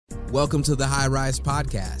Welcome to the High Rise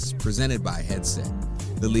Podcast, presented by Headset,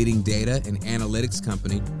 the leading data and analytics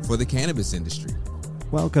company for the cannabis industry.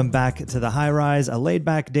 Welcome back to the High Rise, a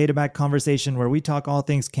laid-back, data-back conversation where we talk all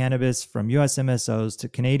things cannabis, from U.S. MSOs to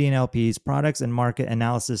Canadian LPs, products and market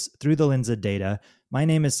analysis through the lens of data. My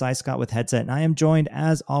name is Scot with Headset, and I am joined,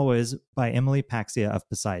 as always, by Emily Paxia of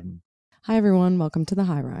Poseidon. Hi, everyone. Welcome to the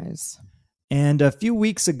High Rise. And a few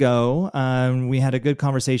weeks ago, we had a good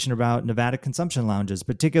conversation about Nevada consumption lounges,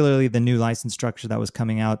 particularly the new license structure that was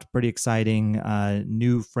coming out. Pretty exciting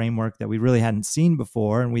new framework that we really hadn't seen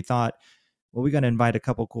before. And we thought, well, we got to invite a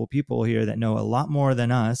couple cool people here that know a lot more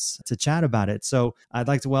than us to chat about it. So I'd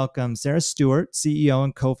like to welcome Sara Stewart, CEO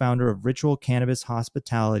and co-founder of Ritual Cannabis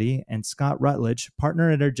Hospitality, and Scot Rutledge,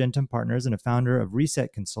 partner at Argentum Partners and a founder of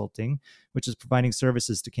Reset Consulting, which is providing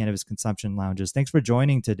services to cannabis consumption lounges. Thanks for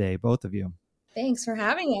joining today, both of you. Thanks for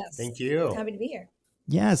having us. Thank you. Happy to be here.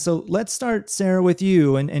 Yeah, so let's start, Sara, with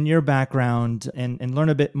you and your background and learn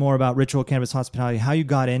a bit more about Ritual Cannabis Hospitality, how you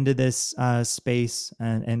got into this space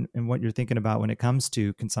and what you're thinking about when it comes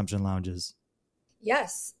to consumption lounges.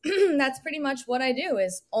 Yes, that's pretty much what I do,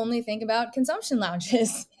 is only think about consumption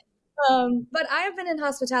lounges. But I have been in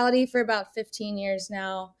hospitality for about 15 years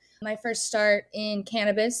now. My first start in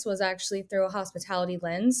cannabis was actually through a hospitality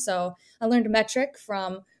lens. So I learned a metric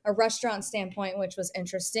from a restaurant standpoint, which was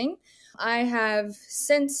interesting. I have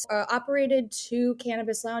since operated 2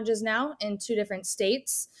 cannabis lounges now in 2 different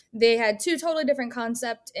states. They had 2 totally different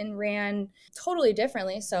concepts and ran totally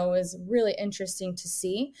differently. So it was really interesting to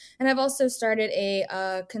see. And I've also started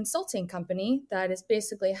a consulting company that is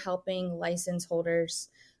basically helping license holders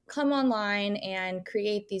come online and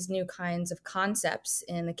create these new kinds of concepts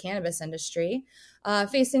in the cannabis industry,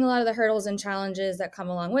 facing a lot of the hurdles and challenges that come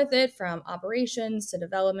along with it, from operations to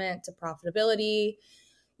development to profitability.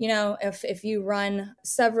 You know, if you run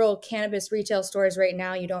several cannabis retail stores right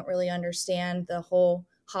now, you don't really understand the whole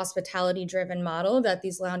hospitality-driven model that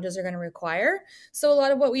these lounges are going to require. So a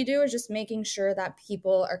lot of what we do is just making sure that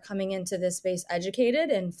people are coming into this space educated,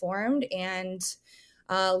 informed, and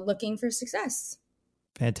looking for success.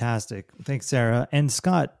 Fantastic. Thanks, Sara. And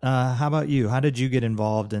Scot, how about you? How did you get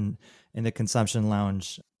involved in the consumption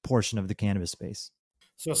lounge portion of the cannabis space?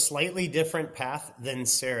 So a slightly different path than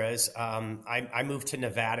Sara's. I moved to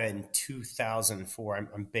Nevada in 2004.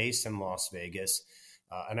 I'm based in Las Vegas.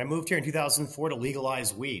 And I moved here in 2004 to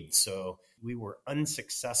legalize weed. So we were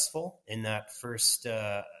unsuccessful in that first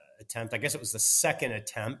attempt. I guess it was the second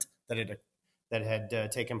attempt that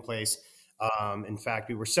had taken place. In fact,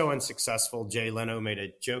 we were so unsuccessful, Jay Leno made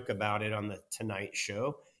a joke about it on the Tonight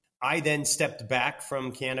Show. I then stepped back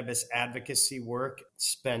from cannabis advocacy work,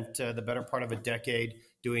 spent the better part of a decade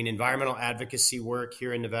doing environmental advocacy work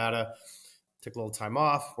here in Nevada, took a little time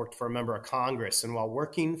off, worked for a member of Congress. And while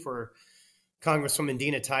working for Congresswoman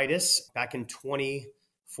Dina Titus back in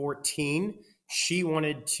 2014, she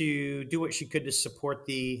wanted to do what she could to support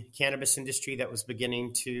the cannabis industry that was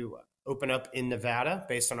beginning to open up in Nevada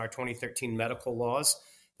based on our 2013 medical laws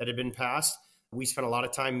that had been passed. We spent a lot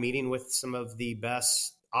of time meeting with some of the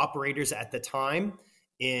best operators at the time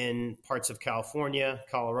in parts of California,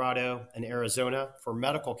 Colorado, and Arizona for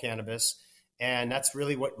medical cannabis. And that's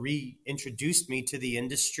really what reintroduced me to the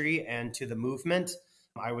industry and to the movement.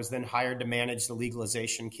 I was then hired to manage the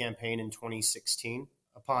legalization campaign in 2016.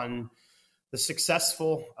 Upon the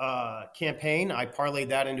successful campaign, I parlayed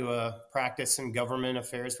that into a practice in government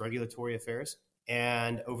affairs, regulatory affairs.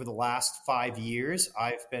 And over the last 5 years,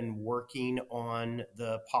 I've been working on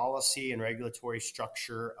the policy and regulatory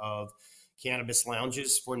structure of cannabis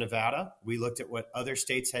lounges for Nevada. We looked at what other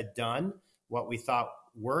states had done, what we thought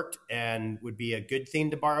worked and would be a good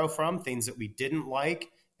thing to borrow from, things that we didn't like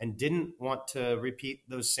and didn't want to repeat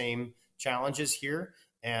those same challenges here.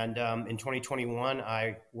 And in 2021,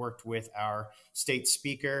 I worked with our state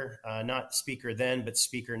speaker, not speaker then, but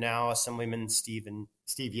speaker now, Assemblyman Steve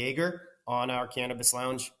Yeager, on our cannabis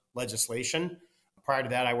lounge legislation. Prior to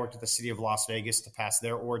that, I worked with the city of Las Vegas to pass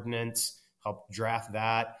their ordinance, helped draft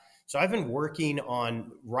that. So I've been working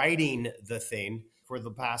on writing the thing for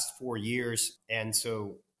the past 4 years. And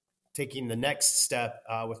so taking the next step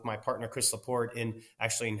with my partner, Chris Laporte, in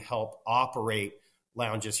actually help operate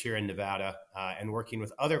lounges here in Nevada and working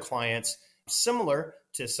with other clients similar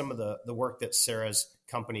to some of the work that Sara's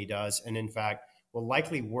company does. And in fact, we'll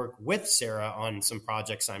likely work with Sara on some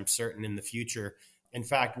projects, I'm certain, in the future. In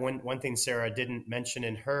fact, one thing Sara didn't mention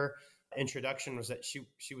in her introduction was that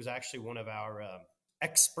she was actually one of our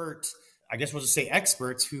experts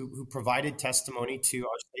who provided testimony to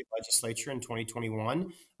our state legislature in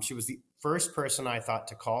 2021. She was the first person I thought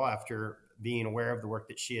to call after being aware of the work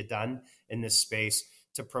that she had done in this space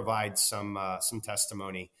to provide some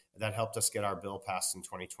testimony that helped us get our bill passed in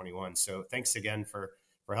 2021. So thanks again for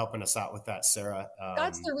helping us out with that, Sarah.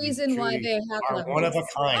 That's the reason why they have are lounges. one of a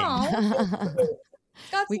kind.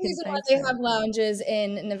 That's the reason why they have lounges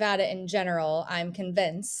in Nevada in general, I'm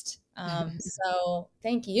convinced. So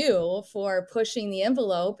thank you for pushing the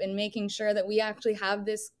envelope and making sure that we actually have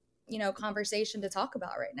this, conversation to talk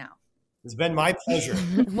about right now. It's been my pleasure.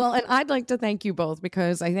 Well, and I'd like to thank you both,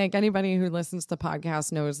 because I think anybody who listens to the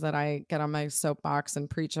podcast knows that I get on my soapbox and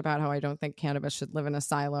preach about how I don't think cannabis should live in a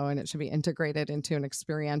silo and it should be integrated into an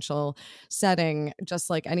experiential setting, just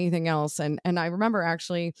like anything else. And I remember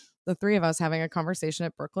actually the three of us having a conversation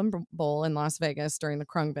at Brooklyn Bowl in Las Vegas during the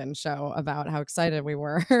Krungbin show about how excited we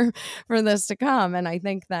were for this to come. And I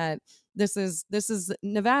think that this is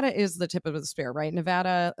Nevada is the tip of the spear, right?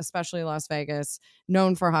 Nevada, especially Las Vegas,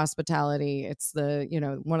 known for hospitality. It's the,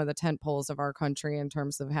 one of the tent poles of our country in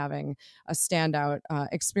terms of having a standout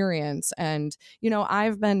experience. And,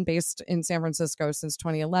 I've been based in San Francisco since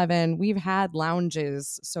 2011. We've had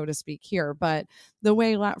lounges, so to speak, here, but the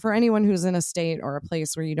way for anyone who's in a state or a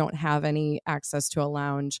place where you don't have any access to a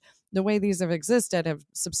lounge, the way these have existed have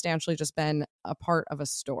substantially just been a part of a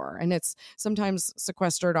store. And it's sometimes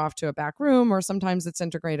sequestered off to a back room, or sometimes it's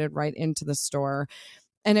integrated right into the store.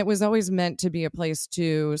 And it was always meant to be a place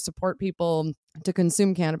to support people to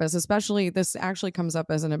consume cannabis, especially this actually comes up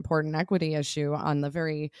as an important equity issue on the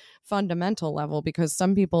very fundamental level, because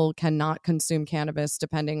some people cannot consume cannabis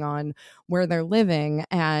depending on where they're living,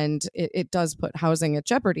 and it does put housing at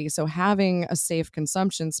jeopardy. So having a safe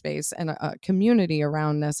consumption space and a community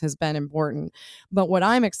around this has been important. But what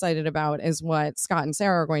I'm excited about is what Scott and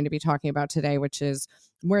Sara are going to be talking about today, which is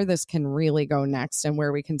where this can really go next and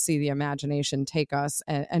where we can see the imagination take us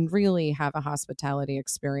and really have a hospitality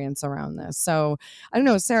experience around this. So I don't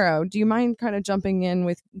know, Sara, do you mind kind of jumping in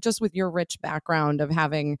with your rich background of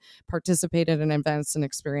having participated in events and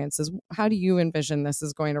experiences? How do you envision this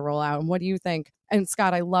is going to roll out? And what do you think? And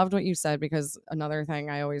Scott, I loved what you said, because another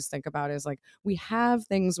thing I always think about is like, we have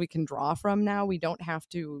things we can draw from now. We don't have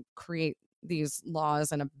to create these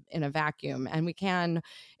laws in a vacuum, and we can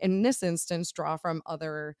in this instance draw from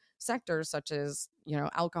other sectors such as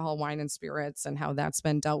alcohol, wine, and spirits, and how that's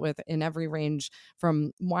been dealt with in every range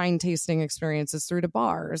from wine tasting experiences through to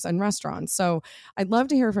bars and restaurants. So I'd love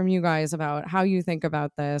to hear from you guys about how you think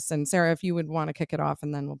about this. And Sara, if you would want to kick it off,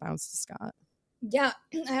 and then we'll bounce to Scott. Yeah,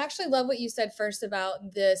 I actually love what you said first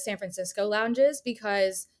about the San Francisco lounges,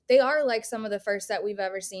 because they are like some of the first that we've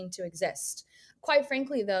ever seen to exist. Quite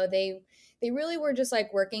frankly, though, they really were just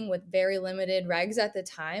like working with very limited regs at the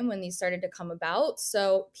time when these started to come about.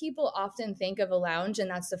 So people often think of a lounge and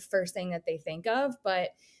that's the first thing that they think of.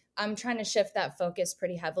 But I'm trying to shift that focus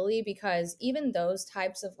pretty heavily, because even those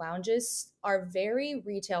types of lounges are very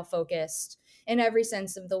retail focused in every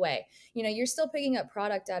sense of the way. You're still picking up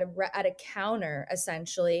product at a counter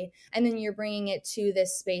essentially, and then you're bringing it to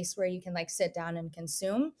this space where you can like sit down and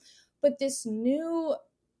consume. But this new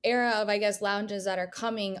era of, I guess, lounges that are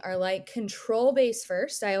coming are like control based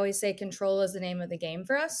first. I always say control is the name of the game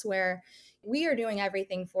for us, where we are doing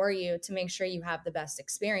everything for you to make sure you have the best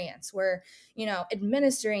experience. We're,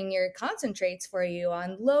 administering your concentrates for you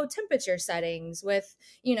on low temperature settings with,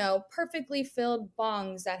 perfectly filled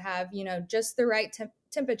bongs that have, just the right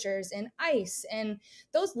temperatures in ice. And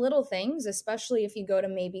those little things, especially if you go to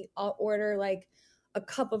maybe order like a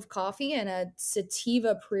cup of coffee and a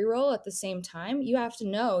sativa pre-roll at the same time, you have to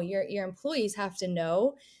know, your employees have to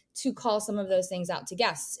know to call some of those things out to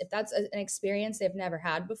guests. If that's an experience they've never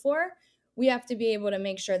had before, we have to be able to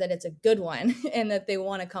make sure that it's a good one and that they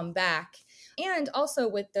want to come back. And also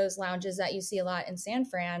with those lounges that you see a lot in San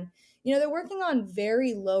Fran, they're working on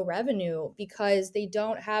very low revenue because they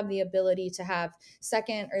don't have the ability to have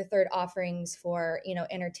second or third offerings for,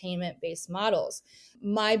 entertainment-based models.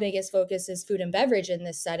 My biggest focus is food and beverage in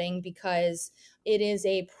this setting, because it is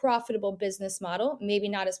a profitable business model, maybe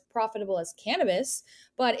not as profitable as cannabis,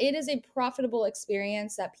 but it is a profitable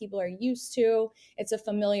experience that people are used to. It's a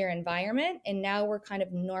familiar environment. And now we're kind of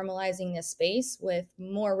normalizing this space with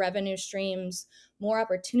more revenue streams, more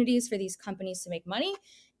opportunities for these companies to make money,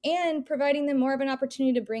 and providing them more of an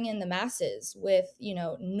opportunity to bring in the masses with,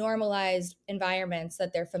 normalized environments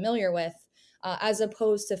that they're familiar with, as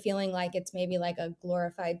opposed to feeling like it's maybe like a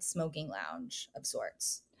glorified smoking lounge of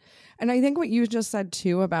sorts. And I think what you just said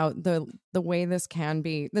too about the way this can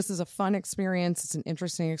be, this is a fun experience. It's an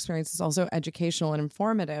interesting experience. It's also educational and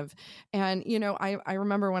informative. And, I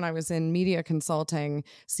remember when I was in media consulting,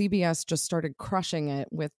 CBS just started crushing it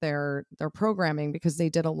with their programming because they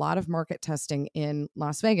did a lot of market testing in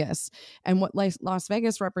Las Vegas. And what Las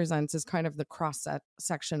Vegas represents is kind of the cross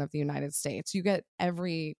section of the United States. You get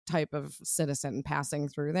every type of citizen passing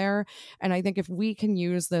through there. And I think if we can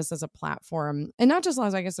use this as a platform, and not just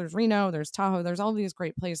Las Vegas, there's Reno, there's Tahoe, there's all these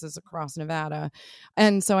great places across Nevada.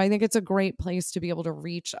 And so I think it's a great place to be able to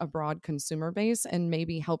reach a broad consumer base and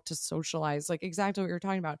maybe help to socialize, like exactly what you're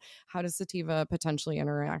talking about. How does sativa potentially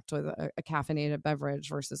interact with a caffeinated beverage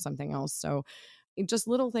versus something else? So just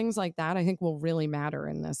little things like that, I think will really matter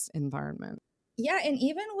in this environment. Yeah. And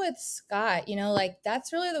even with Scot, like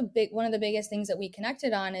that's really one of the biggest things that we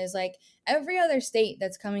connected on is like every other state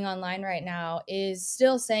that's coming online right now is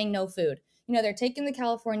still saying no food. They're taking the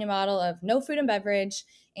California model of no food and beverage,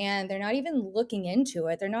 and they're not even looking into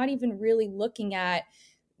it. They're not even really looking at,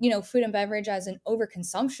 food and beverage as an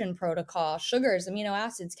overconsumption protocol. Sugars, amino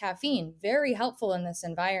acids, caffeine, very helpful in this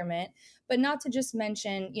environment, but not to just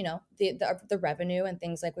mention, the revenue and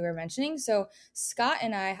things like we were mentioning. So Scot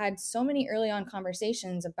and I had so many early on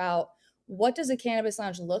conversations about what does a cannabis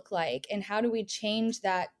lounge look like and how do we change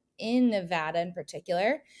that in Nevada in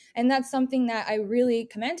particular. And that's something that I really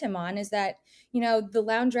commend him on, is that, the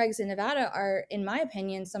lounge regs in Nevada are, in my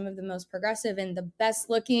opinion, some of the most progressive and the best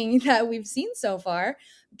looking that we've seen so far,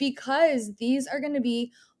 because these are going to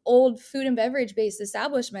be old food and beverage based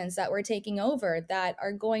establishments that we're taking over that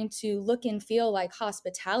are going to look and feel like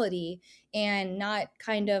hospitality and not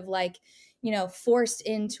kind of like, forced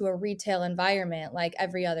into a retail environment like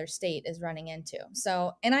every other state is running into.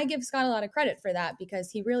 So, and I give Scot a lot of credit for that because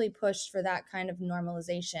he really pushed for that kind of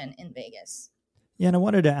normalization in Vegas. Yeah, and I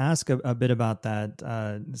wanted to ask a bit about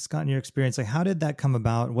that. Scot, in your experience, like how did that come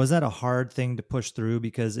about? Was that a hard thing to push through?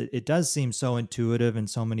 Because it does seem so intuitive in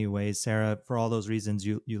so many ways, Sara, for all those reasons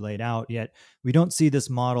you laid out, yet we don't see this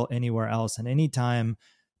model anywhere else. And anytime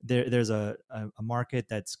there's a market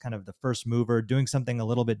that's kind of the first mover doing something a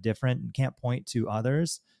little bit different and can't point to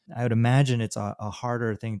others, I would imagine it's a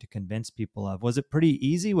harder thing to convince people of. Was it pretty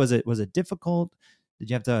easy? Was it difficult? Did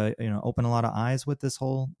you have to open a lot of eyes with this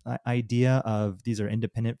whole idea of these are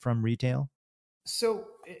independent from retail? So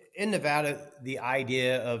in Nevada, the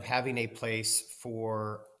idea of having a place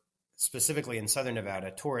for, specifically in Southern Nevada,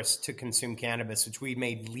 tourists to consume cannabis, which we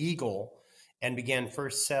made legal and began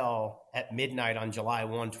first sell at midnight on July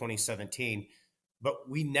 1, 2017. But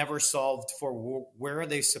we never solved for where are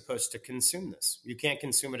they supposed to consume this? You can't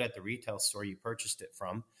consume it at the retail store you purchased it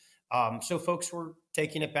from. So folks were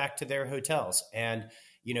taking it back to their hotels. And,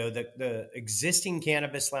 the existing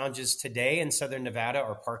cannabis lounges today in Southern Nevada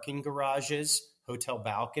are parking garages, hotel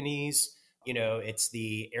balconies. It's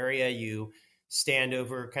the area you stand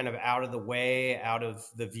over kind of out of the way, out of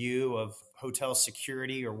the view of hotel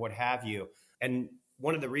security or what have you. And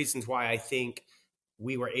one of the reasons why I think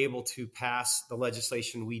we were able to pass the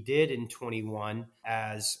legislation we did in 21,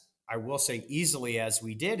 as I will say easily as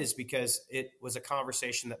we did, is because it was a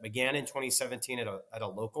conversation that began in 2017 at a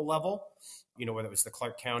local level, whether it was the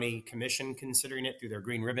Clark County Commission considering it through their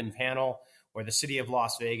Green Ribbon panel, or the city of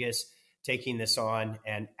Las Vegas taking this on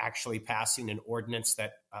and actually passing an ordinance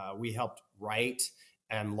that we helped write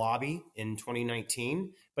and lobby in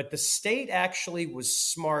 2019. But the state actually was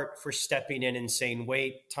smart for stepping in and saying,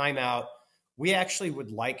 wait, time out. We actually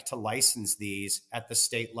would like to license these at the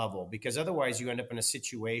state level, because otherwise you end up in a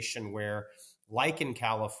situation where, like in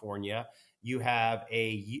California, you have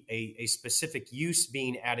a specific use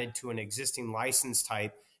being added to an existing license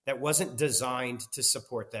type that wasn't designed to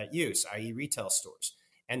support that use, i.e. retail stores.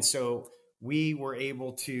 And so we were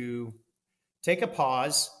able to take a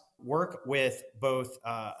pause, work with both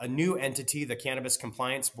a new entity, the Cannabis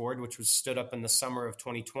Compliance Board, which was stood up in the summer of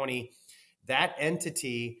 2020. That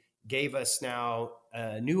entity gave us now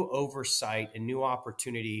a new oversight and new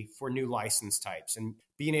opportunity for new license types, and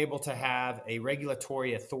being able to have a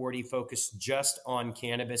regulatory authority focused just on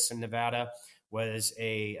cannabis in Nevada was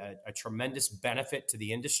a tremendous benefit to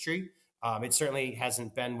the industry. It certainly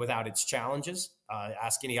hasn't been without its challenges.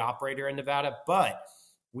 Ask any operator in Nevada, but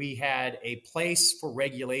we had a place for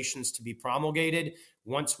regulations to be promulgated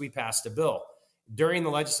once we passed a bill. During the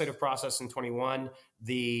legislative process in 21,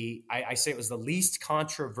 I say it was the least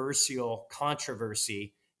controversial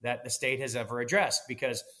controversy that the state has ever addressed,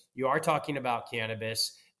 because you are talking about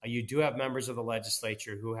cannabis. You do have members of the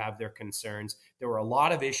legislature who have their concerns. There were a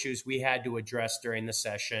lot of issues we had to address during the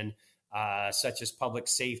session, such as public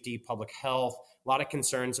safety, public health. A lot of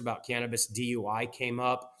concerns about cannabis DUI came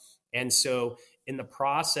up. And so in the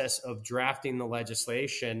process of drafting the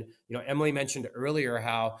legislation, Emily mentioned earlier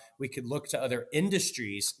how we could look to other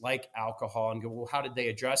industries like alcohol and go, well, how did they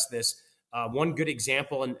address this? One good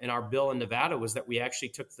example in our bill in Nevada was that we actually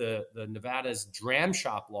took the Nevada's dram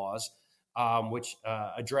shop laws, which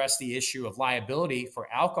address the issue of liability for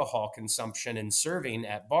alcohol consumption and serving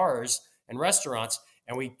at bars and restaurants.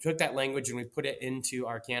 And we took that language and we put it into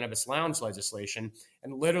our cannabis lounge legislation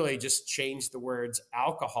and literally just changed the words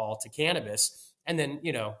alcohol to cannabis. And then,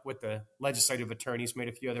 with the legislative attorneys made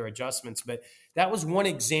a few other adjustments. But that was one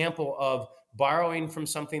example of borrowing from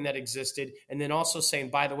something that existed and then also saying,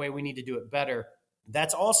 by the way, we need to do it better.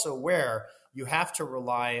 That's also where you have to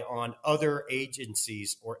rely on other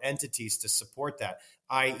agencies or entities to support that,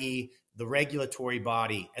 i.e., the regulatory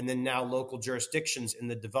body, and then now local jurisdictions in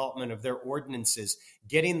the development of their ordinances.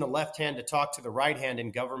 Getting the left hand to talk to the right hand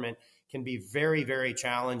in government can be very, very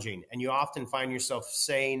challenging. And you often find yourself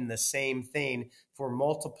saying the same thing for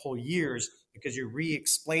multiple years because you're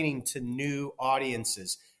re-explaining to new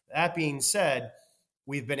audiences. That being said,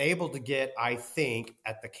 we've been able to get, I think,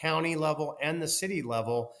 at the county level and the city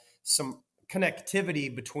level, some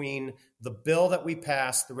connectivity between the bill that we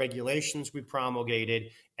passed, the regulations we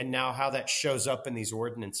promulgated, and now how that shows up in these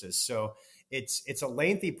ordinances. So it's a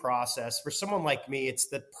lengthy process. For someone like me, it's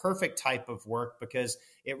the perfect type of work because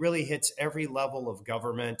it really hits every level of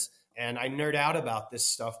government. And I nerd out about this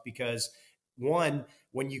stuff because, one,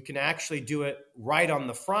 when you can actually do it right on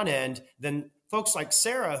the front end, then folks like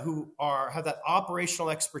Sara who have that operational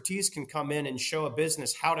expertise can come in and show a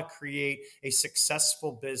business how to create a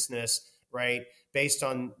successful business, right, based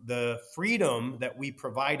on the freedom that we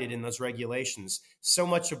provided in those regulations. So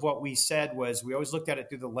much of what we said was we always looked at it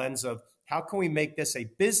through the lens of how can we make this a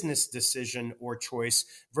business decision or choice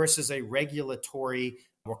versus a regulatory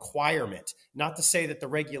requirement. Not to say that the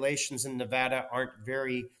regulations in Nevada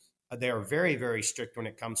they are very, very strict when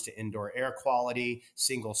it comes to indoor air quality,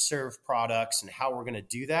 single serve products, and how we're going to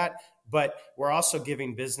do that. But we're also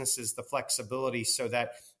giving businesses the flexibility so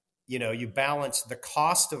that you balance the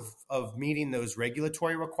cost of meeting those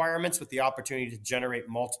regulatory requirements with the opportunity to generate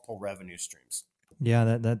multiple revenue streams. Yeah,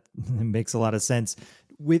 that makes a lot of sense.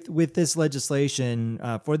 With this legislation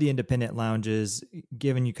for the independent lounges,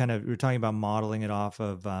 given you're talking about modeling it off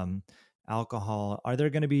of alcohol, are there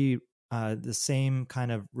going to be the same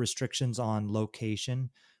kind of restrictions on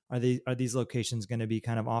location? Are these locations going to be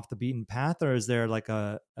kind of off the beaten path, or is there like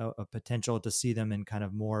a potential to see them in kind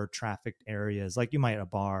of more trafficked areas, like you might a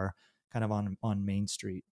bar kind of on Main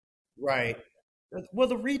Street? Right. Well,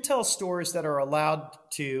 the retail stores that are allowed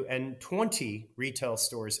to, and 20 retail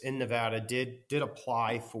stores in Nevada did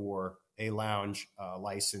apply for a lounge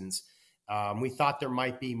license. We thought there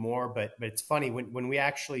might be more, but it's funny when we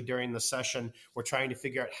actually during the session we're trying to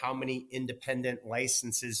figure out how many independent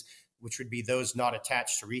licenses, which would be those not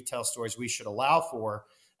attached to retail stores, we should allow for.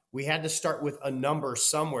 We had to start with a number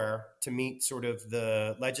somewhere to meet sort of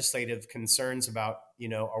the legislative concerns about,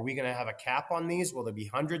 are we going to have a cap on these? Will there be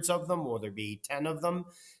hundreds of them? Will there be 10 of them?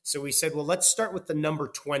 So we said, well, let's start with the number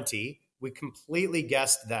 20. We completely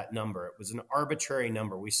guessed that number. It was an arbitrary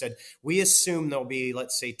number. We said, we assume there'll be,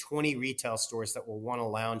 let's say, 20 retail stores that will want a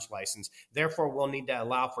lounge license. Therefore, we'll need to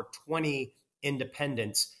allow for 20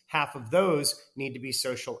 independents. Half of those need to be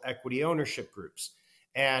social equity ownership groups.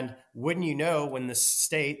 And wouldn't you know, when the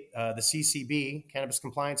state, the CCB, Cannabis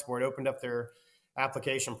Compliance Board, opened up their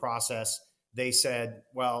application process, they said,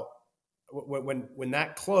 well, when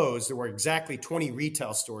that closed, there were exactly 20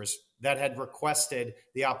 retail stores that had requested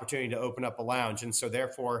the opportunity to open up a lounge. And so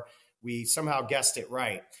therefore, we somehow guessed it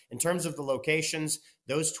right. In terms of the locations,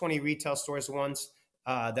 those 20 retail stores, the ones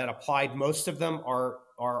that applied, most of them are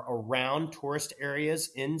around tourist areas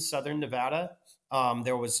in Southern Nevada.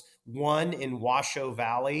 There was one in Washoe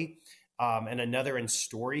Valley and another in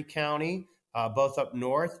Story County, both up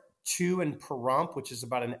north, 2 in Pahrump, which is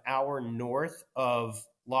about an hour north of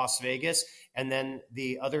Las Vegas. And then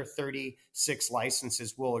the other 36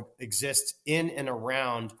 licenses will exist in and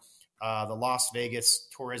around the Las Vegas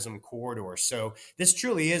tourism corridor. So this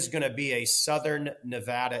truly is going to be a Southern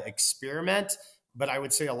Nevada experiment. But I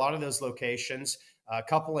would say a lot of those locations, a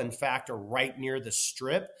couple, in fact, are right near the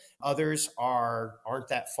Strip. Others aren't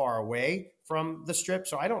that far away from the Strip.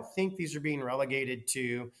 So I don't think these are being relegated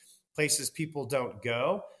to places people don't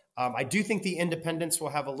go. I do think the independents will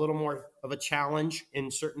have a little more of a challenge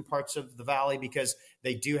in certain parts of the valley because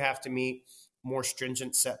they do have to meet more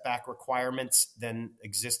stringent setback requirements than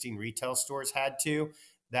existing retail stores had to.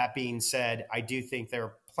 That being said, I do think there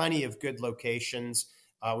are plenty of good locations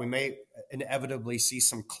We may inevitably see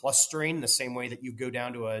some clustering the same way that you go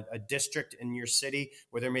down to a district in your city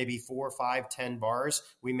where there may be 4, 5, 10 bars.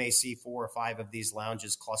 We may see 4 or 5 of these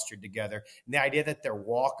lounges clustered together. And the idea that they're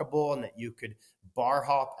walkable and that you could bar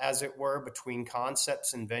hop, as it were, between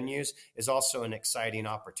concepts and venues is also an exciting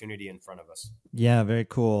opportunity in front of us. Yeah, very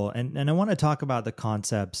cool. And I want to talk about the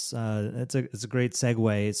concepts. It's a great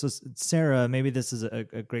segue. So Sara, maybe this is a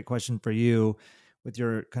great question for you with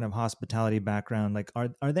your kind of hospitality background. Like,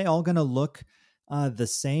 are they all going to look the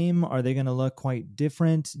same? Are they going to look quite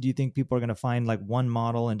different? Do you think people are going to find like one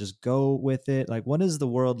model and just go with it? Like, what does the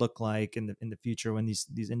world look like in the future when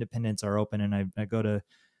these independents are open and I go to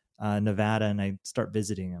Nevada and I start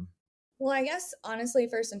visiting them? Well, I guess honestly,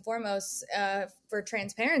 first and foremost, for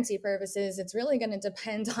transparency purposes, it's really going to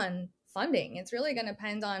depend on funding. It's really going to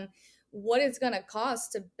depend on what it's going to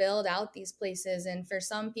cost to build out these places. And for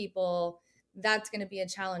some people, that's going to be a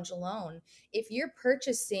challenge alone. If you're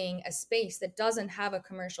purchasing a space that doesn't have a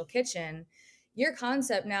commercial kitchen, your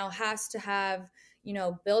concept now has to have,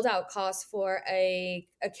 build out costs for a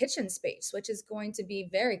kitchen space, which is going to be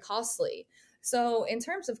very costly. So in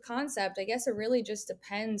terms of concept, I guess it really just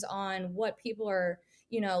depends on what people are,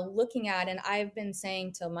 looking at. And I've been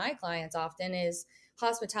saying to my clients often is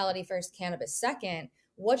hospitality first, cannabis second.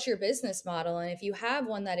 What's your business model? And if you have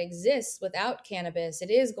one that exists without cannabis,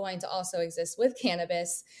 it is going to also exist with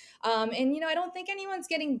cannabis. I don't think anyone's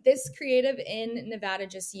getting this creative in Nevada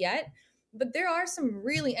just yet, but there are some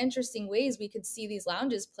really interesting ways we could see these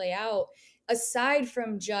lounges play out aside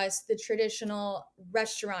from just the traditional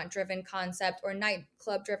restaurant-driven concept or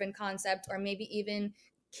nightclub-driven concept, or maybe even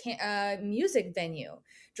music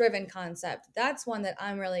venue-driven concept. That's one that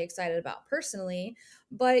I'm really excited about personally.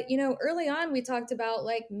 But, early on, we talked about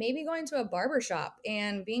like maybe going to a barbershop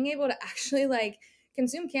and being able to actually like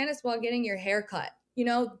consume cannabis while getting your hair cut.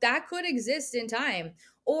 That could exist in time.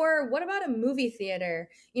 Or what about a movie theater?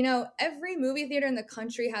 Every movie theater in the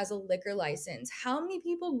country has a liquor license. How many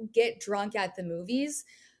people get drunk at the movies?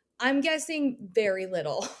 I'm guessing very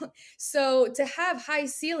little. So to have high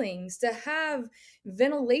ceilings, to have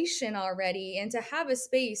ventilation already, and to have a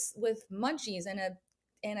space with munchies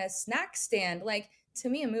and a snack stand, like to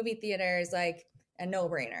me, a movie theater is like a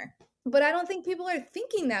no-brainer. But I don't think people are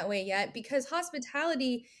thinking that way yet because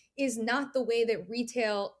hospitality is not the way that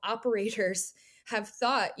retail operators have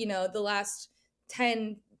thought, the last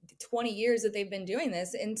 10, 20 years that they've been doing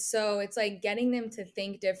this. And so it's like getting them to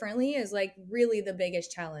think differently is like really the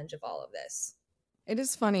biggest challenge of all of this. It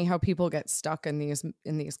is funny how people get stuck in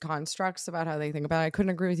these constructs about how they think about it. I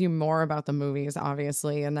couldn't agree with you more about the movies,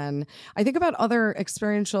 obviously. And then I think about other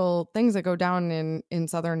experiential things that go down in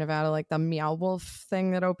Southern Nevada, like the Meow Wolf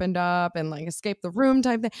thing that opened up and like Escape the Room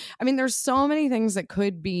type thing. I mean, there's so many things that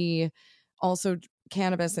could be also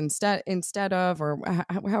cannabis instead of, or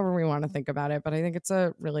however we want to think about it. But I think it's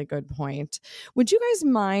a really good point. Would you guys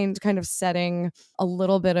mind kind of setting a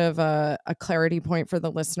little bit of a clarity point for the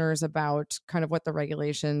listeners about kind of what the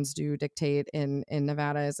regulations do dictate in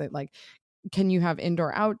Nevada? Is it like, can you have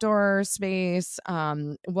indoor outdoor space?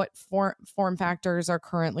 What form factors are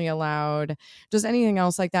currently allowed? Just anything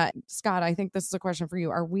else like that? Scott, I think this is a question for you.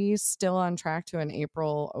 Are we still on track to an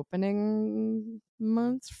April opening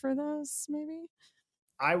month for this, maybe?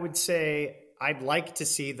 I would say I'd like to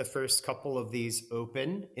see the first couple of these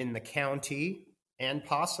open in the county and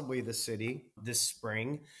possibly the city this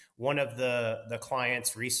spring. One of the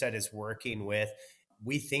clients Reset is working with,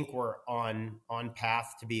 we think we're on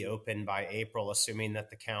path to be open by April, assuming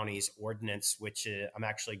that the county's ordinance, which I'm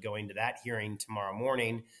actually going to that hearing tomorrow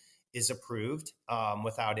morning, is approved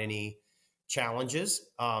without any challenges.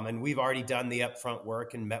 And we've already done the upfront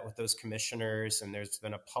work and met with those commissioners, and there's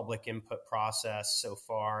been a public input process so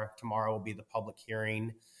far. Tomorrow will be the public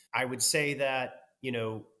hearing. I would say that,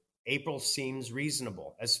 April seems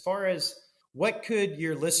reasonable. As far as what could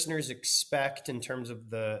your listeners expect in terms of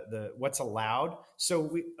the what's allowed?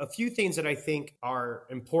 So a few things that I think are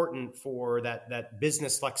important for that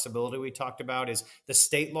business flexibility we talked about is the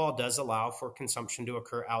state law does allow for consumption to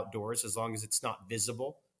occur outdoors as long as it's not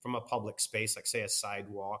visible from a public space, like say a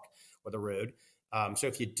sidewalk or the road. So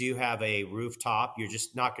if you do have a rooftop, you're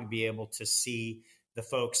just not going to be able to see the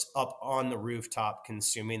folks up on the rooftop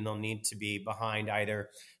consuming. They'll need to be behind either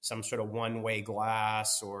some sort of one-way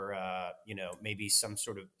glass or, maybe some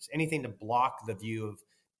sort of anything to block the view of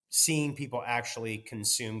seeing people actually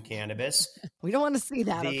consume cannabis. We don't want to see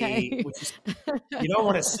that, okay? You don't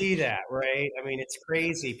want to see that, right? I mean, it's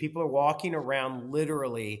crazy. People are walking around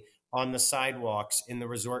literally on the sidewalks in the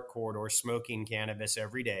resort corridor smoking cannabis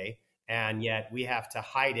every day. And yet we have to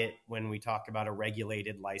hide it when we talk about a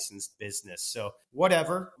regulated licensed business. So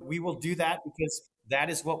whatever, we will do that because that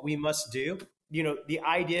is what we must do. You know, the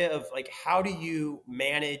idea of like, how do you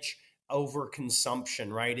manage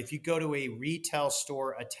overconsumption, right? If you go to a retail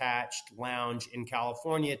store attached lounge in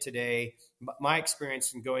California today, my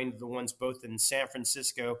experience in going to the ones both in San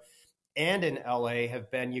Francisco and in LA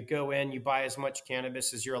have been, you go in, you buy as much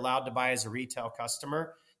cannabis as you're allowed to buy as a retail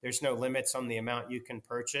customer. There's no limits on the amount you can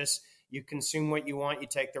purchase. You consume what you want, you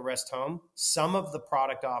take the rest home. Some of the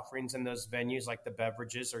product offerings in those venues, like the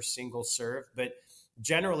beverages, are single serve, but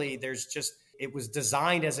generally it was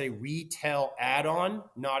designed as a retail add-on,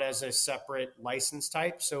 not as a separate license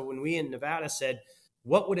type. So when we in Nevada said,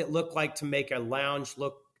 what would it look like to make a lounge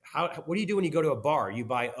look, what do you do when you go to a bar? You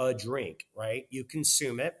buy a drink, right? You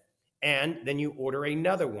consume it, and then you order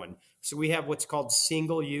another one. So we have what's called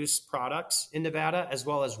single-use products in Nevada, as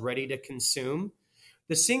well as ready to consume.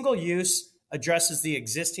 The single use addresses the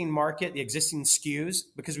existing market, the existing SKUs,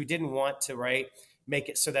 because we didn't want to, right, make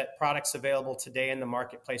it so that products available today in the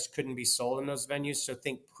marketplace couldn't be sold in those venues. So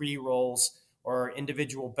think pre-rolls or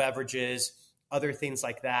individual beverages, other things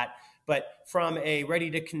like that. But from a ready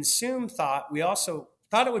to consume thought, we also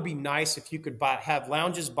thought it would be nice if you could have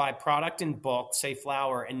lounges buy product in bulk, say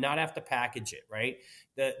flower, and not have to package it, right?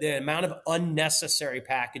 The amount of unnecessary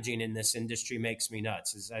packaging in this industry makes me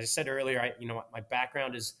nuts. As I said earlier, my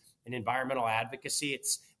background is in environmental advocacy.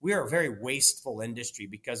 We are a very wasteful industry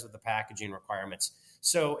because of the packaging requirements.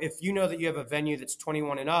 So if you know that you have a venue that's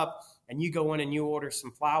 21 and up, and you go in and you order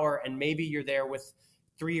some flower, and maybe you're there with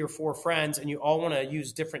 3 or 4 friends and you all want to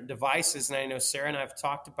use different devices. And I know Sara and I have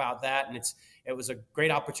talked about that. And it was a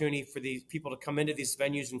great opportunity for these people to come into these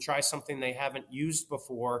venues and try something they haven't used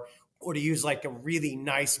before, or to use like a really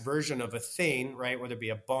nice version of a thing, right? Whether it be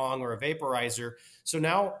a bong or a vaporizer. So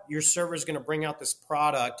now your server is going to bring out this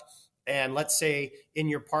product. And let's say in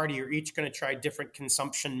your party, you're each going to try different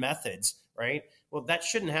consumption methods, right? Well, that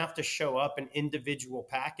shouldn't have to show up in individual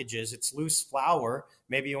packages. It's loose flower.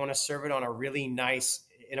 Maybe you want to serve it on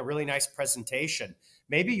in a really nice presentation.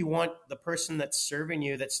 Maybe you want the person that's serving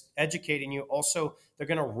you, that's educating you, also, they're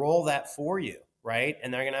going to roll that for you, right?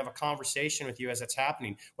 And they're going to have a conversation with you as it's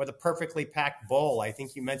happening. Or the perfectly packed bowl. I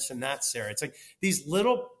think you mentioned that, Sara. It's like these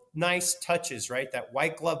little nice touches, right? That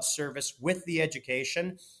white glove service with the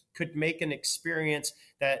education could make an experience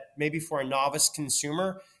that maybe for a novice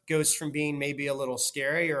consumer goes from being maybe a little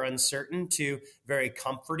scary or uncertain to very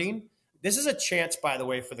comforting. This is a chance, by the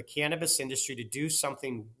way, for the cannabis industry to do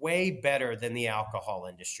something way better than the alcohol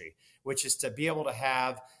industry, which is to be able to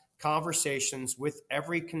have conversations with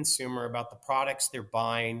every consumer about the products they're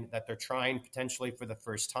buying, that they're trying potentially for the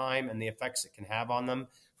first time, and the effects it can have on them.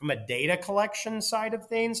 From a data collection side of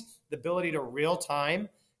things, the ability to real time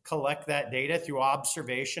collect that data through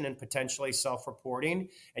observation and potentially self-reporting,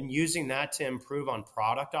 and using that to improve on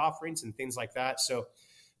product offerings and things like that. So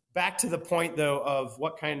back to the point, though, of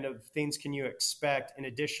what kind of things can you expect in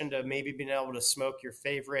addition to maybe being able to smoke your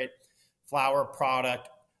favorite flower product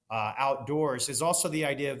outdoors, is also the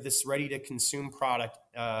idea of this ready-to-consume product,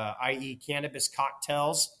 i.e. cannabis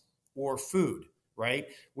cocktails or food, right?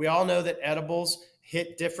 We all know that edibles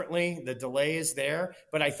hit differently. The delay is there.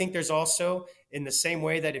 But I think there's also, in the same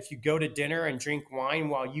way that if you go to dinner and drink wine,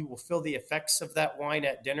 while you will feel the effects of that wine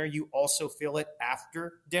at dinner, you also feel it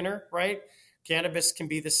after dinner, right? Cannabis can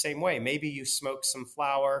be the same way. Maybe you smoke some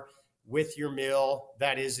flower with your meal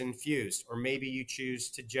that is infused, or maybe you choose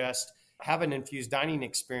to just have an infused dining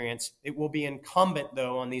experience. It will be incumbent,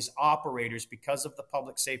 though, on these operators, because of the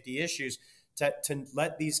public safety issues, to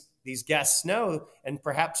let these guests know. And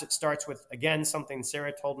perhaps it starts with, again, something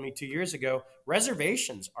Sara told me 2 years ago.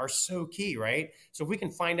 Reservations are so key, right? So if we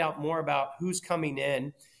can find out more about who's coming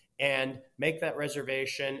in and make that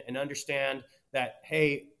reservation and understand that,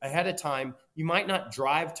 hey, ahead of time, you might not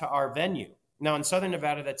drive to our venue. Now, in Southern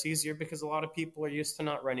Nevada, that's easier because a lot of people are used to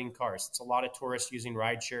not renting cars. It's a lot of tourists using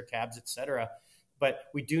rideshare cabs, et cetera. But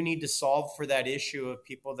we do need to solve for that issue of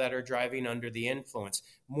people that are driving under the influence,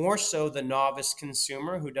 more so the novice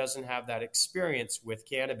consumer who doesn't have that experience with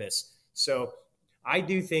cannabis. So I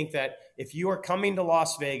do think that if you are coming to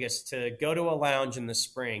Las Vegas to go to a lounge in the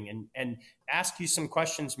spring and ask you some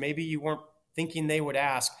questions maybe you weren't thinking they would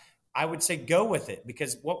ask, I would say go with it,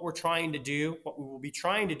 because what we will be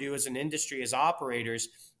trying to do as an industry, as operators,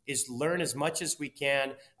 is learn as much as we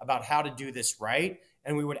can about how to do this right.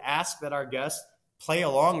 And we would ask that our guests play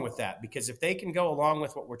along with that, because if they can go along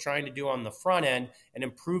with what we're trying to do on the front end and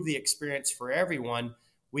improve the experience for everyone,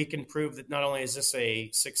 we can prove that not only is this a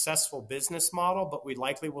successful business model, but we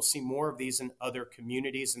likely will see more of these in other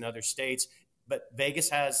communities and other states. But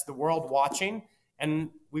Vegas has the world watching, and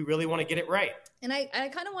we really want to get it right. And I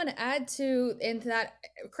kind of want to add into that,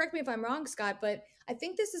 correct me if I'm wrong, Scott, but I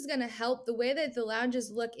think this is going to help the way that the lounges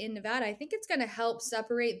look in Nevada. I think it's going to help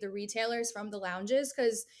separate the retailers from the lounges,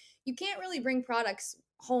 because you can't really bring products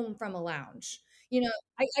home from a lounge.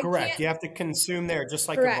 I Correct. can't. You have to consume there just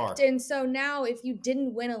like a bar. Correct. And so now if you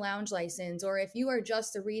didn't win a lounge license, or if you are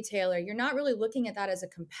just a retailer, you're not really looking at that as a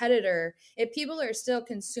competitor. If people are still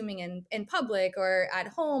consuming in public or at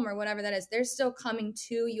home or whatever that is, they're still coming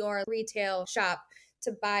to your retail shop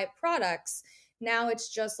to buy products. Now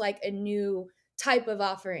it's just like a new type of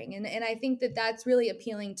offering. And I think that that's really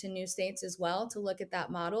appealing to new states as well, to look at that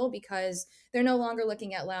model, because they're no longer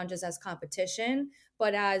looking at lounges as competition,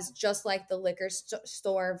 but as just like the liquor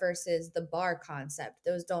store versus the bar concept.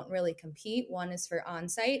 Those don't really compete. One is for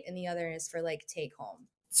on-site and the other is for like take home.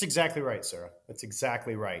 That's exactly right, Sarah. That's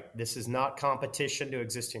exactly right. This is not competition to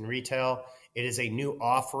existing retail. It is a new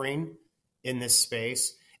offering in this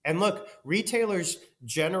space. And look, retailers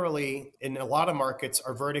generally in a lot of markets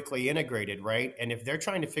are vertically integrated, right? And if they're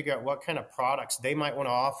trying to figure out what kind of products they might want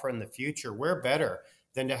to offer in the future, we're better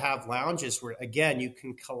than to have lounges where, again, you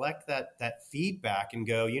can collect that feedback and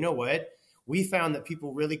go, you know what? We found that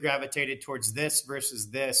people really gravitated towards this versus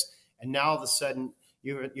this. And now all of a sudden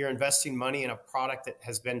you're investing money in a product that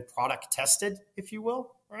has been product tested, if you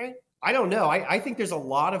will, right? I don't know. I think there's a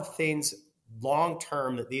lot of things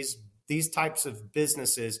long-term that these types of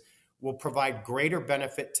businesses will provide greater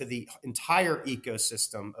benefit to the entire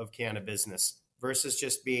ecosystem of cannabis business versus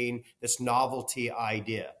just being this novelty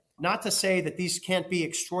idea. Not to say that these can't be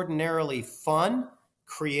extraordinarily fun,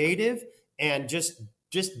 creative, and just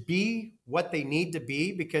be what they need to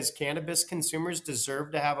be, because cannabis consumers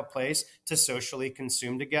deserve to have a place to socially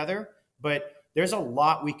consume together. But there's a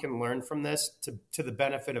lot we can learn from this to the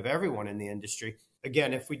benefit of everyone in the industry.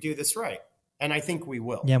 Again, if we do this right. And I think we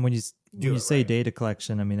will. Yeah, when you say right. Data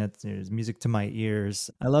collection, I mean, that's music to my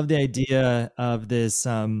ears. I love the idea of this.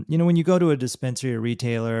 When you go to a dispensary or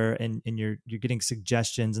retailer and you're getting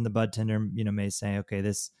suggestions, and the bud tender, may say, okay,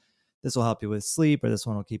 this will help you with sleep, or this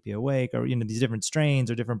one will keep you awake, or these different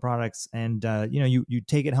strains or different products, and you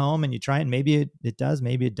take it home and you try it, and maybe it does,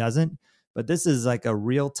 maybe it doesn't. But this is like a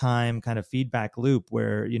real time kind of feedback loop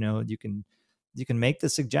where you can make the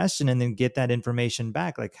suggestion and then get that information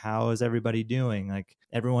back. Like, how is everybody doing? Like,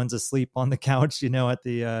 everyone's asleep on the couch, at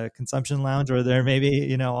the consumption lounge, or they're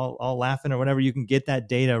maybe, all laughing or whatever. You can get that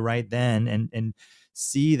data right then and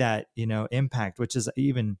see that, impact, which is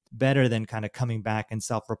even better than kind of coming back and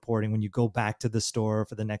self-reporting when you go back to the store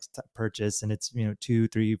for the next purchase. And it's, 2,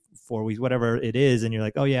 3, 4 weeks, whatever it is. And you're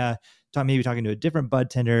like, oh yeah, maybe talking to a different bud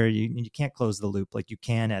tender. You can't close the loop like you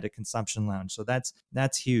can at a consumption lounge. So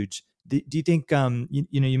that's huge. Do you think,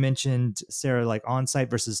 you mentioned, Sarah, like on-site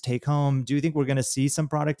versus take home, do you think we're going to see some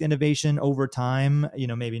product innovation over time?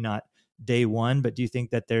 Maybe not day one, but do you think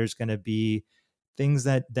that there's going to be things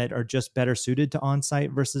that are just better suited to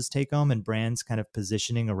on-site versus take home, and brands kind of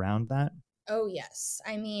positioning around that? Oh, yes.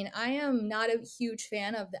 I mean, I am not a huge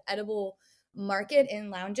fan of the edible market in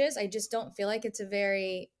lounges. I just don't feel like it's a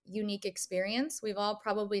very unique experience. We've all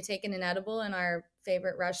probably taken an edible in our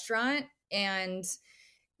favorite restaurant, and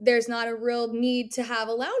there's not a real need to have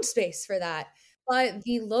a lounge space for that. But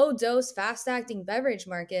the low dose, fast acting beverage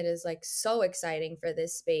market is like so exciting for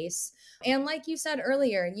this space. And like you said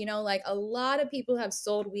earlier, like a lot of people have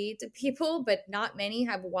sold weed to people, but not many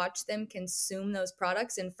have watched them consume those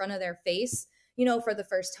products in front of their face, for the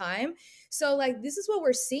first time. So like, this is what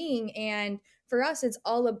we're seeing. And for us, it's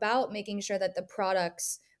all about making sure that the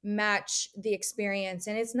products match the experience.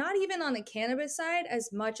 And it's not even on the cannabis side as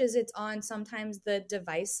much as it's on sometimes the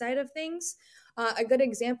device side of things. A good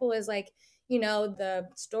example is like, the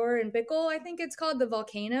store in Bickle, I think it's called, the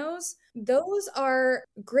Volcanoes. Those are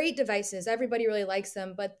great devices. Everybody really likes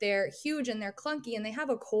them, but they're huge and they're clunky and they have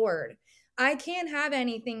a cord. I can't have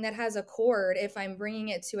anything that has a cord if I'm bringing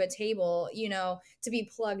it to a table, to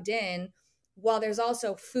be plugged in, while there's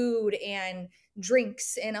also food and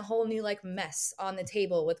drinks and a whole new like mess on the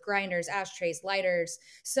table with grinders, ashtrays, lighters.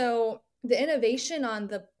 So the innovation on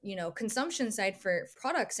the, consumption side for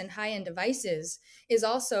products and high-end devices is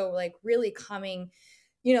also like really coming,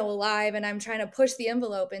 alive. And I'm trying to push the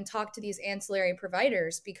envelope and talk to these ancillary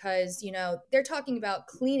providers because, they're talking about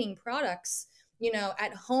cleaning products,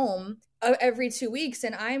 at home every 2 weeks.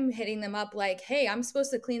 And I'm hitting them up like, hey, I'm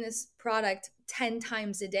supposed to clean this product 10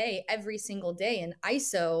 times a day, every single day in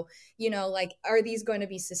ISO, like, are these going to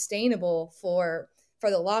be sustainable for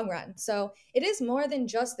the long run? So it is more than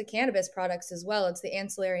just the cannabis products as well. It's the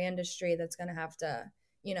ancillary industry that's going to have to,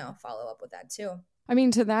 follow up with that too. I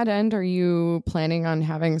mean, to that end, are you planning on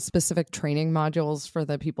having specific training modules for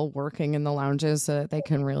the people working in the lounges so that they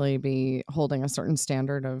can really be holding a certain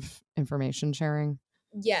standard of information sharing?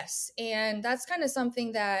 Yes. And that's kind of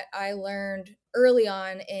something that I learned early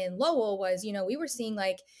on in Lowell was, we were seeing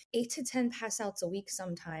like 8 to 10 pass outs a week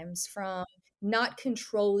sometimes from not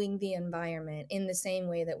controlling the environment in the same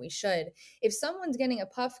way that we should. If someone's getting a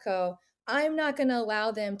Puffco, I'm not going to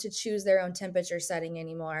allow them to choose their own temperature setting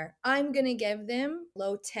anymore. I'm going to give them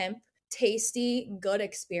low temp, tasty, good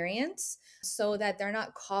experience so that they're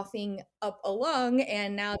not coughing up a lung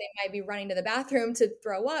and now they might be running to the bathroom to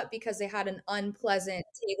throw up because they had an unpleasant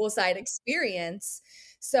tableside experience.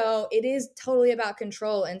 So it is totally about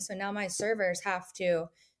control. And so now my servers have to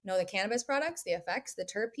know the cannabis products, the effects, the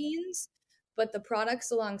terpenes, but the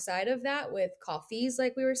products alongside of that with coffees,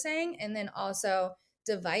 like we were saying, and then also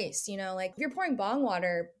device, like if you're pouring bong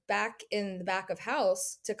water back in the back of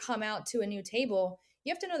house to come out to a new table,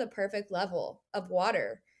 you have to know the perfect level of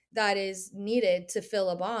water that is needed to fill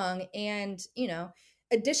a bong and,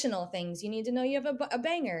 additional things. You need to know you have a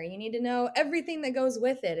banger. You need to know everything that goes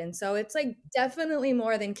with it. And so it's like definitely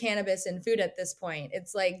more than cannabis and food at this point.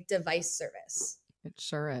 It's like device service. It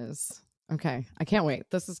sure is. Okay. I can't wait.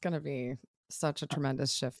 This is going to be such a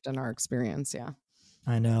tremendous shift in our experience. Yeah.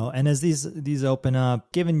 I know. And as these open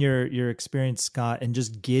up, given your experience, Scott, and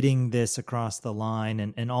just getting this across the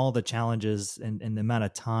line and all the challenges and the amount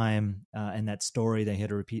of time and that story they had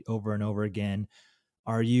to repeat over and over again,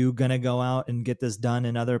 are you going to go out and get this done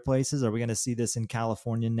in other places? Are we going to see this in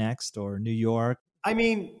California next or New York? I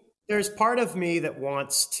mean, there's part of me that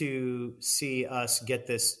wants to see us get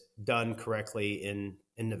this done correctly in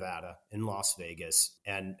Nevada, in Las Vegas,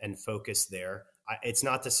 and focus there. It's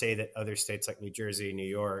not to say that other states like New Jersey, New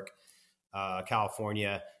York,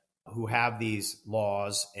 California, who have these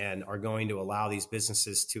laws and are going to allow these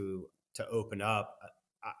businesses to open up.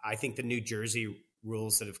 I think the New Jersey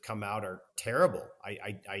rules that have come out are terrible.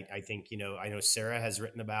 I think, I know Sara has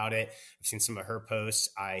written about it. I've seen some of her posts.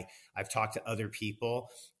 I've talked to other people.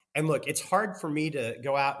 And look, it's hard for me to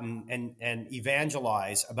go out and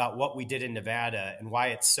evangelize about what we did in Nevada and why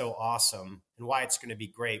it's so awesome and why it's going to be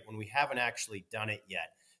great when we haven't actually done it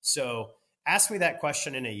yet. So ask me that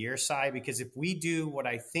question in a year, Si, because if we do what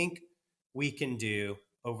I think we can do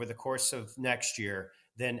over the course of next year,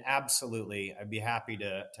 then absolutely, I'd be happy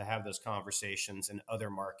to have those conversations in other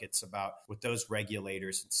markets about with those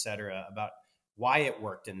regulators, et cetera, about why it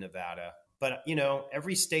worked in Nevada. But,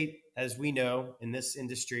 every state, as we know in this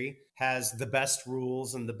industry, has the best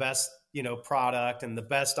rules and the best, product and the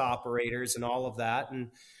best operators and all of that. And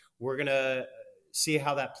we're going to see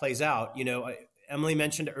how that plays out. Emily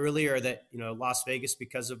mentioned earlier that, Las Vegas,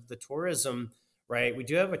 because of the tourism, right, we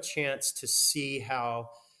do have a chance to see how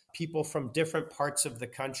people from different parts of the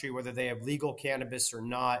country, whether they have legal cannabis or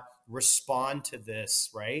not, respond to this,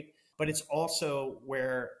 right? But it's also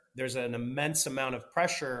where there's an immense amount of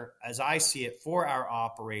pressure, as I see it, for our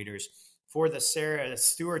operators, for the Sara, the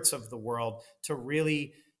Stewarts of the world, to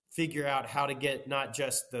really figure out how to get not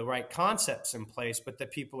just the right concepts in place, but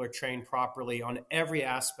that people are trained properly on every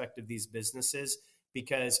aspect of these businesses,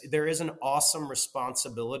 because there is an awesome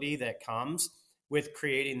responsibility that comes with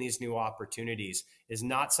creating these new opportunities. Is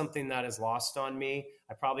not something that is lost on me.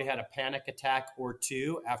 I probably had a panic attack or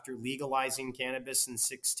two after legalizing cannabis in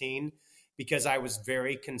 2016, because I was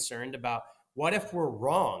very concerned about what if we're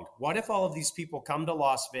wrong? What if all of these people come to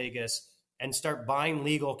Las Vegas and start buying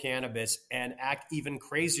legal cannabis and act even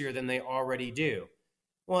crazier than they already do?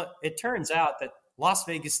 Well, it turns out that Las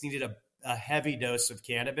Vegas needed a heavy dose of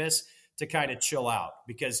cannabis to kind of chill out,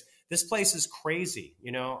 because this place is crazy.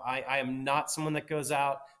 I am not someone that goes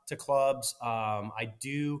out to clubs. I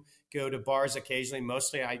do go to bars occasionally.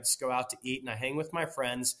 Mostly I just go out to eat and I hang with my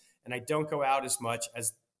friends, and I don't go out as much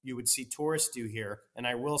as you would see tourists do here. And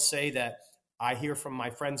I will say that I hear from my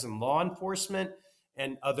friends in law enforcement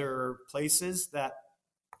and other places that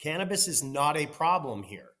cannabis is not a problem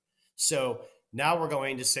here. So now we're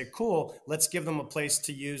going to say, cool, let's give them a place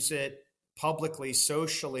to use it publicly,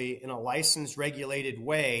 socially, in a licensed, regulated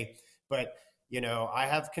way. But, I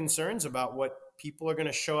have concerns about what people are going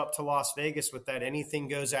to show up to Las Vegas with that anything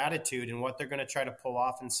goes attitude and what they're going to try to pull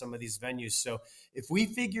off in some of these venues. So if we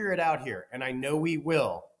figure it out here, and I know we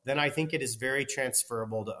will, then I think it is very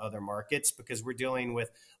transferable to other markets, because we're dealing with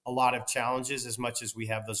a lot of challenges as much as we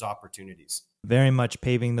have those opportunities. Very much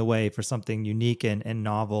paving the way for something unique and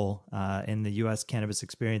novel in the U.S. cannabis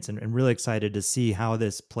experience, and really excited to see how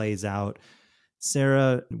this plays out.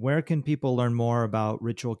 Sara, where can people learn more about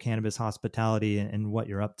Ritual Cannabis Hospitality and what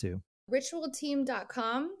you're up to?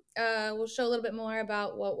 Ritualteam.com We'll show a little bit more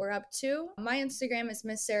about what we're up to. My Instagram is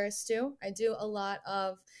Miss Sara Stew. I do a lot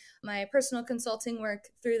of my personal consulting work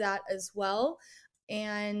through that as well.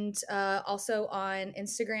 And also on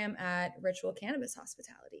Instagram at Ritual Cannabis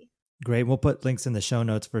Hospitality. Great. We'll put links in the show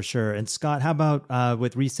notes for sure. And Scott, how about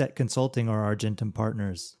with Reset Consulting or Argentum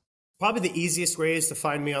Partners? Probably the easiest way is to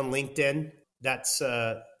find me on LinkedIn. That's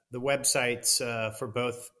the websites for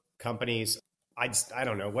both companies. I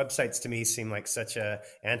don't know. Websites to me seem like such a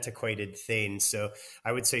antiquated thing. So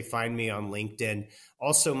I would say find me on LinkedIn.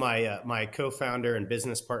 Also, my co-founder and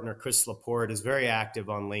business partner, Chris Laporte, is very active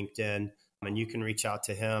on LinkedIn, and you can reach out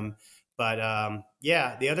to him. But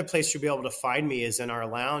the other place you'll be able to find me is in our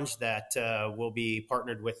lounge that we'll be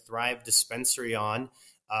partnered with Thrive Dispensary on.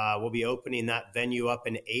 We'll be opening that venue up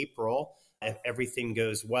in April if everything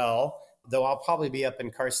goes well. Though I'll probably be up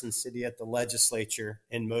in Carson City at the legislature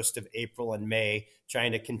in most of April and May,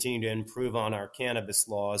 trying to continue to improve on our cannabis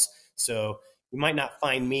laws. So you might not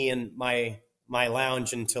find me in my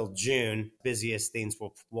lounge until June. Busiest things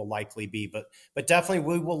will likely be, but definitely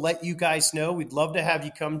we will let you guys know. We'd love to have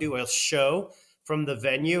you come do a show from the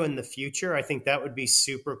venue in the future. I think that would be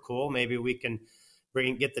super cool. Maybe we can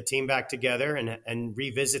get the team back together and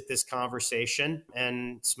revisit this conversation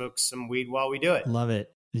and smoke some weed while we do it. Love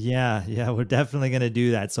it. Yeah, we're definitely going to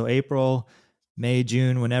do that. So April, May,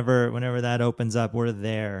 June, whenever that opens up, we're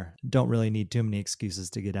there. Don't really need too many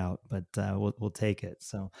excuses to get out, but we'll take it.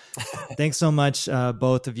 So thanks so much,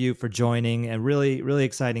 both of you, for joining, and really, really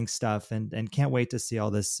exciting stuff, and can't wait to see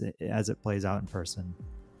all this as it plays out in person.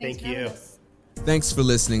 Thank you. Thanks for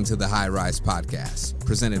listening to the High Rise Podcast,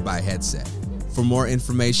 presented by Headset. For more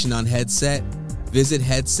information on Headset, visit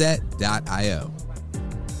headset.io.